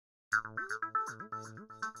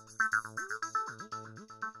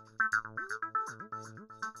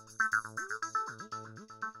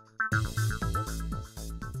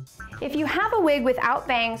If you have a wig without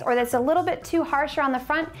bangs or that's a little bit too harsh around the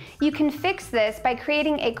front, you can fix this by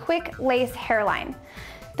creating a quick lace hairline.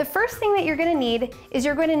 The first thing that you're going to need is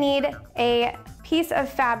you're going to need a piece of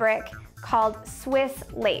fabric called Swiss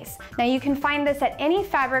lace. Now you can find this at any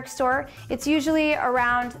fabric store. It's usually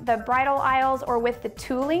around the bridal aisles or with the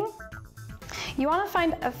tooling. You want to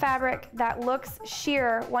find a fabric that looks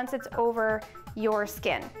sheer once it's over your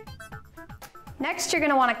skin. Next, you're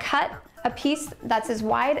going to want to cut a piece that's as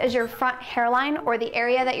wide as your front hairline or the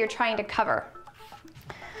area that you're trying to cover.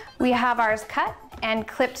 We have ours cut and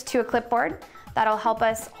clipped to a clipboard. That'll help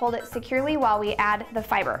us hold it securely while we add the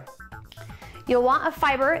fiber. You'll want a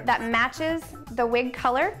fiber that matches the wig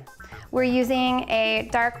color. We're using a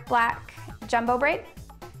dark black jumbo braid.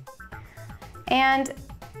 And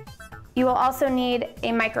you will also need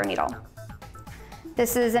a microneedle.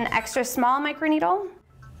 This is an extra small microneedle.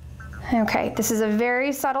 Okay, this is a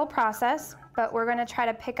very subtle process, but we're gonna try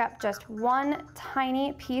to pick up just one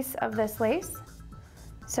tiny piece of this lace.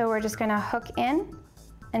 So we're just gonna hook in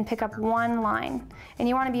and pick up one line. And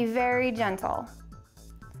you wanna be very gentle,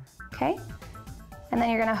 okay? And then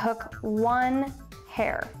you're gonna hook one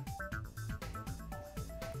hair.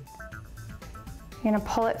 You're gonna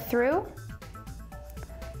pull it through,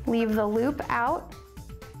 leave the loop out,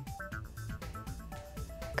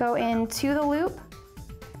 go into the loop,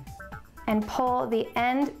 and pull the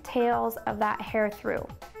end tails of that hair through.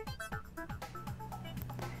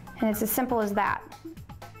 And it's as simple as that.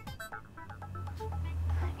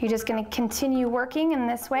 You're just gonna continue working in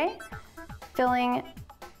this way, filling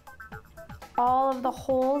all of the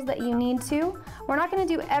holes that you need to. We're not gonna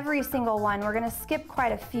do every single one, we're gonna skip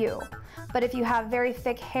quite a few. But if you have very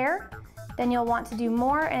thick hair, then you'll want to do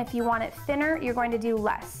more, and if you want it thinner, you're going to do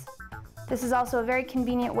less. This is also a very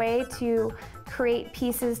convenient way to create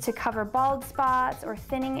pieces to cover bald spots or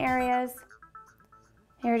thinning areas.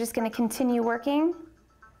 You're just going to continue working,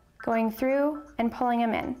 going through and pulling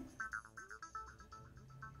them in.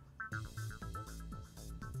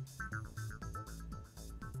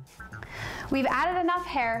 We've added enough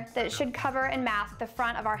hair that it should cover and mask the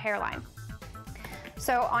front of our hairline.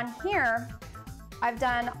 So on here, I've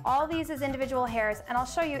done all these as individual hairs, and I'll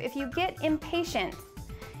show you if you get impatient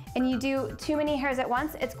and you do too many hairs at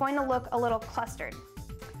once, it's going to look a little clustered.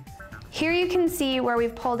 Here you can see where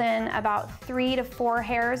we've pulled in about 3 to 4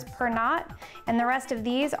 hairs per knot, and the rest of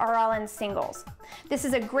these are all in singles. This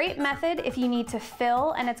is a great method if you need to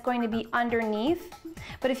fill and it's going to be underneath,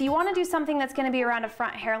 but if you want to do something that's going to be around a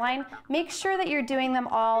front hairline, make sure that you're doing them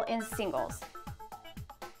all in singles.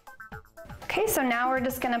 Okay, so now we're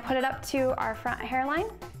just going to put it up to our front hairline,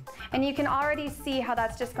 and you can already see how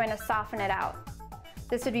that's just going to soften it out.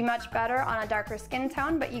 This would be much better on a darker skin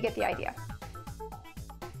tone, but you get the idea.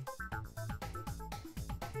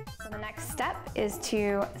 So the next step is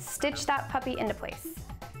to stitch that puppy into place.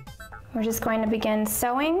 We're just going to begin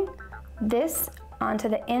sewing this onto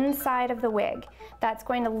the inside of the wig. That's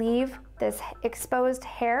going to leave this exposed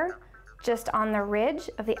hair just on the ridge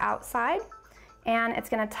of the outside, and it's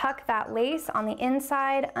going to tuck that lace on the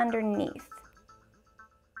inside underneath.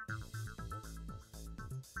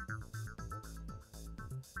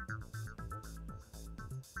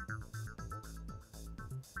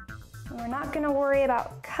 We're not going to worry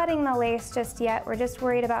about cutting the lace just yet, we're just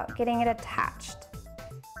worried about getting it attached.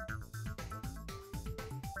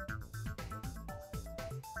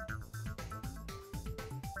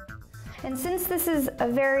 And since this is a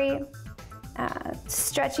very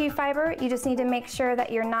stretchy fiber, you just need to make sure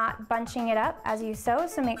that you're not bunching it up as you sew,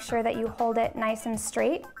 so make sure that you hold it nice and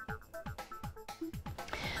straight.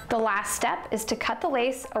 The last step is to cut the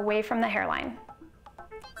lace away from the hairline.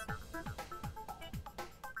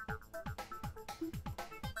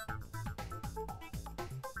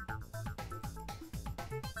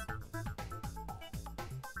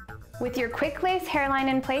 With your quick lace hairline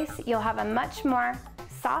in place, you'll have a much more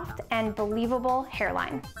soft and believable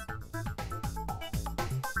hairline.